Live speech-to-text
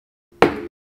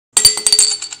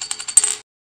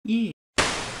Yeah.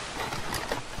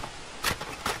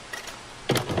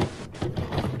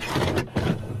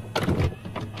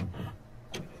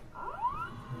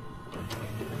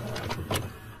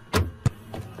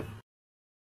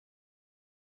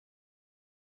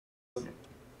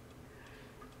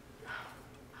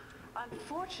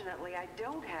 Unfortunately, I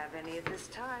don't have any at this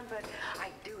time, but I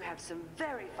do have some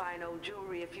very fine old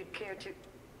jewelry if you'd care to...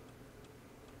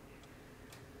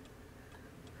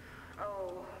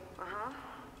 Oh, uh-huh.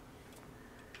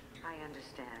 I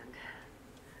understand.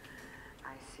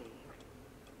 I see.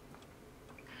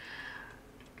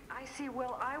 I see.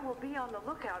 Well, I will be on the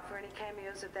lookout for any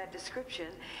cameos of that description.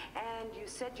 And you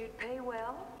said you'd pay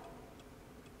well?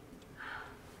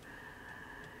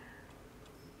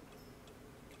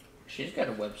 She's got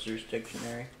a Webster's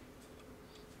dictionary.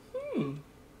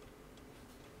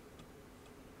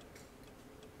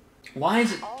 Why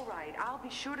is it? All right, I'll be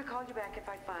sure to call you back if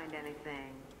I find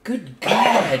anything. Good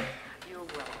God. You're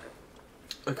welcome.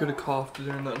 I could have coughed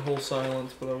during that whole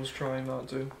silence, but I was trying not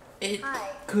to. It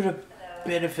could have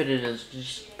benefited us.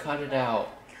 Just cut it out.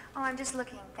 Oh, I'm just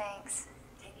looking, thanks.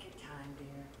 Take your time,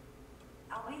 dear.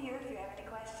 I'll be here if you have any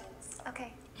questions.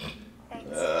 Okay,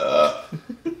 thanks.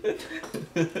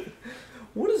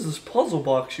 What is this puzzle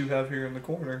box you have here in the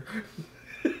corner?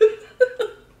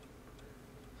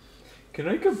 Can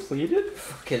I complete it?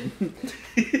 Fucking.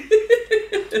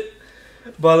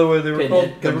 By the way, they were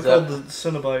called the Cinnabites.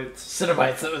 Cinnabites.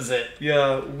 Cinnabites, that was it.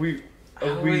 Yeah, I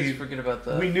always forget about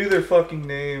that. We knew their fucking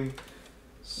name.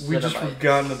 We just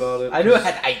forgotten about it. I knew it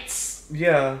had ites.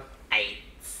 Yeah.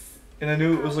 Ites. And I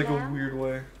knew it was like a weird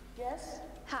way. Yes?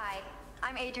 Hi,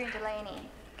 I'm Adrienne Delaney.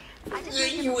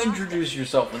 You introduce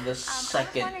yourself in this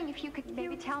second. I was wondering if you could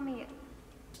maybe tell me...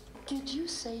 Did you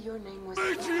say your name was...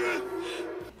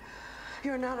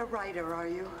 You're not a writer, are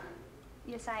you?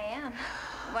 Yes, I am.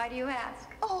 Why do you ask?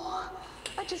 Oh,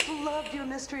 I just loved your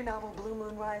mystery novel, Blue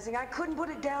Moon Rising. I couldn't put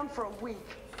it down for a week.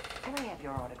 Can I have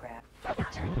your autograph?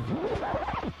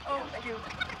 Oh, thank you.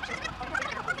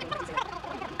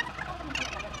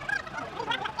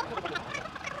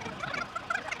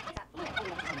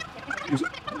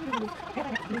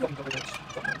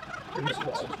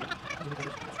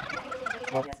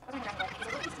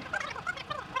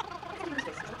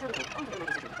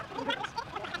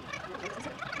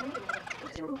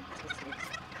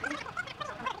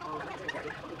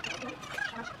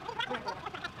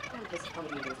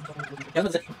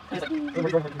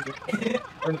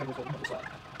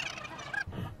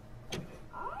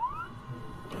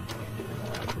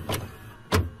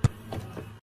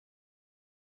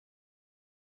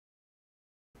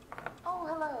 Oh,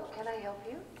 hello. Can I help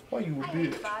you? Why you a I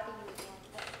hate to bitch? bother you again,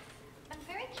 but I'm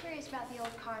very curious about the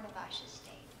old Carnavash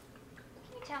estate.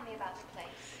 Can you tell me about the place?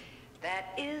 That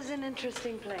is an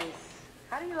interesting place.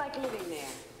 How do you like living there?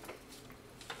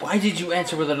 Why did you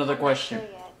answer with another question? I'm not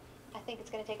sure yet. I think it's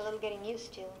going to take a little getting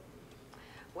used to.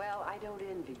 Well, I don't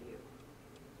envy you.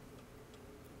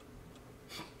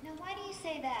 Now, why do you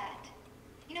say that?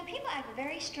 You know, people act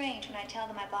very strange when I tell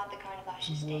them I bought the Carnavash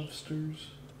estate. Webster's.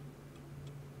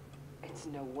 It's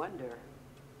no wonder.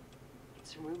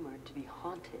 It's rumored to be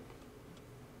haunted.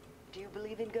 Do you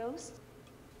believe in ghosts?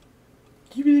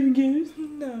 Do you believe in ghosts?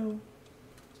 No.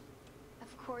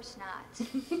 Of course not.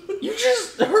 You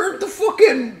just heard the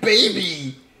fucking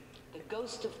baby. The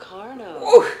ghost of Carno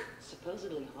Oh.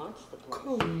 supposedly haunts the place.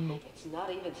 Carno. It's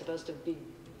not even supposed to be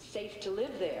safe to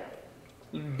live there.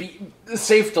 Be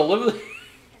safe to live.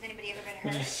 Has anybody ever been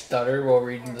Did you hurt? stutter while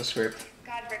reading the script?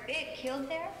 God forbid, killed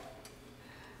there?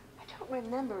 I don't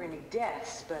remember any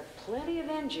deaths, but plenty of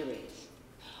injuries.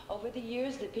 Over the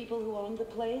years, the people who owned the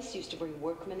place used to bring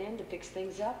workmen in to fix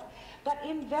things up, but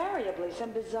invariably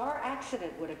some bizarre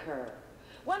accident would occur.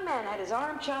 One man had his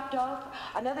arm chopped off,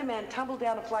 another man tumbled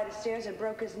down a flight of stairs and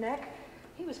broke his neck.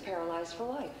 He was paralyzed for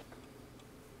life.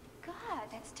 God,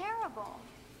 that's terrible.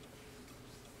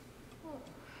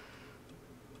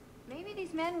 Maybe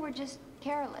these men were just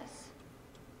careless.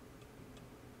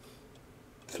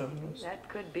 Feminist. That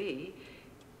could be.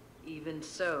 Even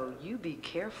so, you be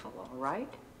careful, all right?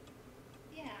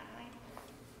 Yeah,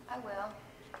 I will.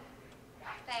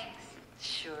 Thanks.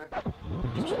 Sure.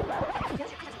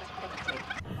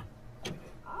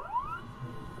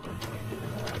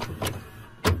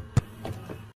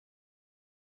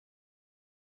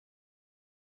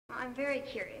 I'm very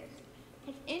curious.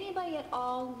 Has anybody at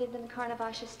all lived in the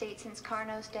Carnavash estate since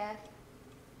Carno's death?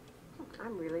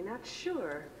 I'm really not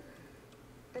sure.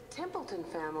 The Templeton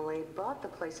family bought the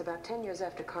place about 10 years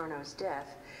after Carno's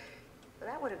death.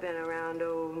 That would have been around,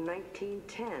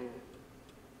 1910.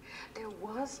 There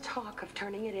was talk of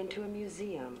turning it into a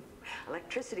museum.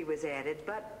 Electricity was added,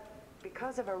 but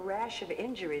Because of a rash of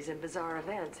injuries and bizarre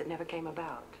events, it never came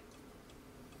about.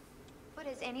 But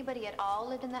has anybody at all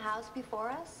lived in the house before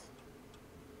us?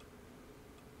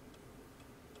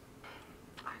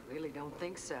 I really don't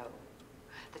think so.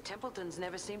 The Templetons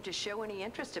never seemed to show any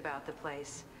interest about the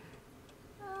place.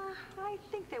 I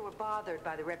think they were bothered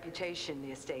by the reputation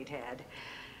the estate had.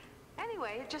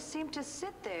 Anyway, it just seemed to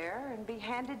sit there and be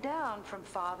handed down from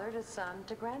father to son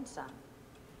to grandson.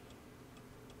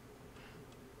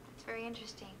 It's very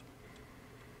interesting.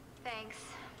 Thanks.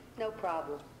 No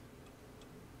problem.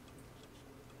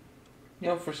 You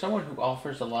know, for someone who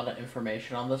offers a lot of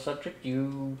information on the subject,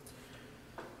 you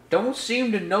don't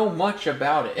seem to know much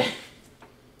about it.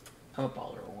 I'm a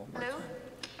baller one more Hello? time.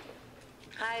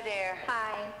 Hi there.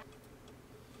 Hi.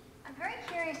 I'm very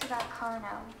curious about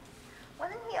Carno.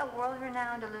 Wasn't he a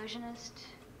world-renowned illusionist?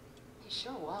 He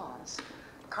sure was.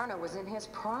 Carno was in his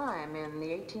prime in the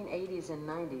 1880s and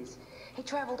 90s. He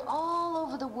traveled all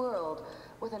over the world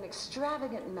with an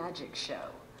extravagant magic show.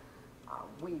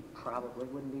 We probably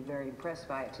wouldn't be very impressed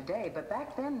by it today, but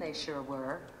back then they sure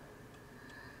were.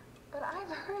 But I've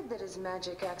heard that his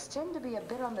magic acts tend to be a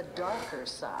bit on the darker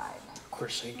side. Of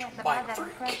course, ain't Yes, you I've white had that freak.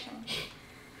 impression.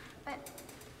 But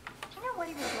do you know what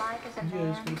he was like as a Yeah,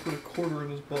 he's man? gonna put a quarter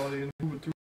in his body and move it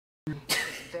through.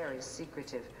 Very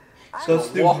secretive. So that's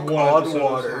the Walk one on episode.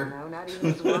 water. No, not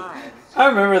even his wives. I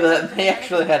remember that. They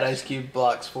actually had Ice Cube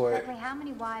blocks for it. Exactly how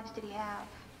many wives did he have?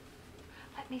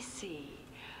 Let me see.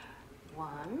 1,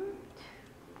 2,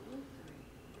 3,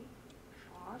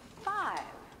 4, 5.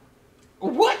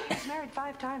 What? He's married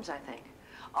 5 times, I think.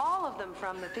 All of them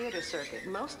from the theater circuit.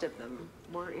 Most of them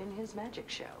were in his magic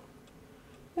show.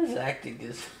 His acting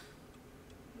is...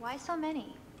 Why so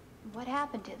many? What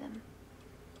happened to them?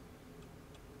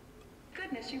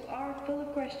 Goodness, you are full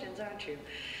of questions, aren't you?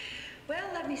 Well,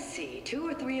 let me see. 2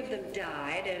 or 3 of them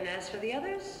died, and as for the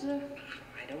others,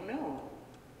 I don't know.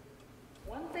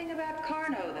 One thing about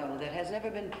Carno, though, that has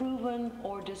never been proven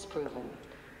or disproven.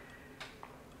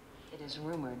 It is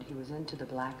rumored he was into the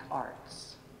black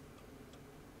arts.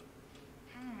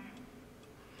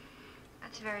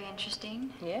 That's very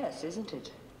interesting. Yes, isn't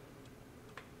it?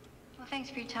 Well, thanks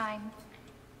for your time.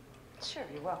 Sure,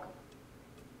 you're welcome.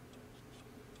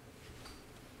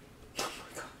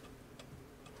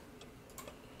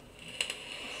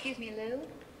 Excuse me, Lou.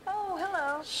 Oh,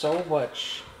 hello. So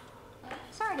much.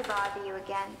 Sorry to bother you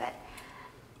again, but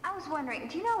I was wondering,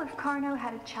 do you know if Carno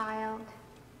had a child?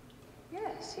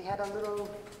 Yes, he had a little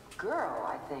girl,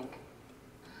 I think.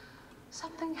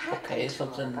 Something happened Okay, to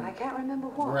something her, but I can't remember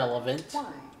what. relevant.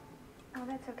 Why? Oh,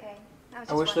 that's okay. I wish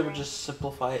they would wondering. just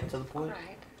simplify it to the All point.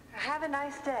 right. Have a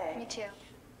nice day. Me too.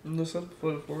 I'm gonna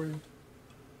simplify it for you.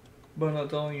 By not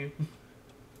telling you.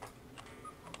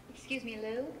 Excuse me,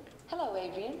 Lou. Hello,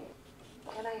 Adrian.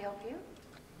 Can I help you?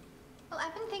 Well,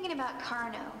 I've been thinking about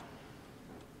Carno.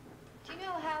 Do you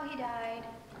know how he died?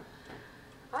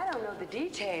 I don't know the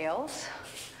details,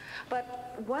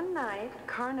 but one night,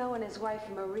 Carno and his wife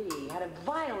Marie had a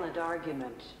violent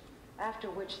argument, after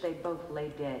which they both lay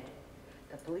dead.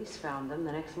 The police found them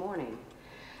the next morning.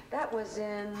 That was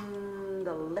in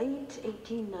the late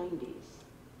 1890s.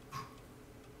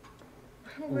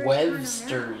 Where's Carno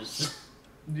Webster's.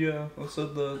 Yeah, I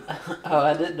said that. Oh,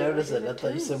 I didn't They notice lived it. in I a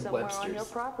thought you tomb said somewhere on your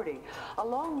Webster's. property,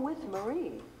 along with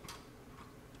Marie.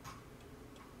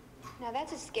 Now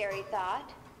that's a scary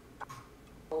thought.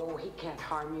 Oh, he can't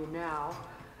harm you now.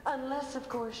 Unless, of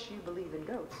course, you believe in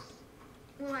ghosts.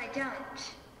 Well, I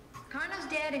don't. Carno's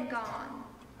dead and gone.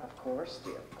 Of course,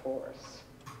 dear, of course.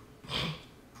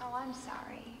 Oh, I'm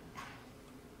sorry.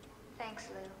 Thanks,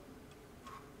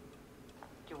 Lou.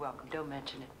 You're welcome. Don't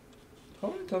mention it. How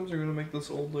many times are you gonna make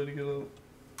this old lady get up?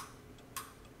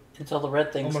 Until the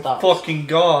red thing Oh my stops. fucking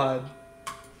god!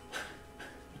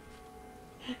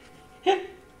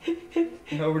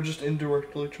 Now we're just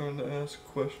indirectly trying to ask a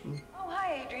question. Oh,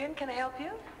 hi, Adrian. Can I help you?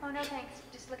 Oh, no thanks.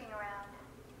 Just looking around.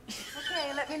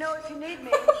 Okay, let me know if you need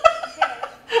me. Okay.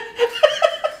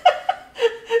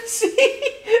 See?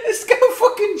 It's got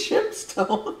fucking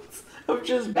gemstones. I'm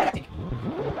just back.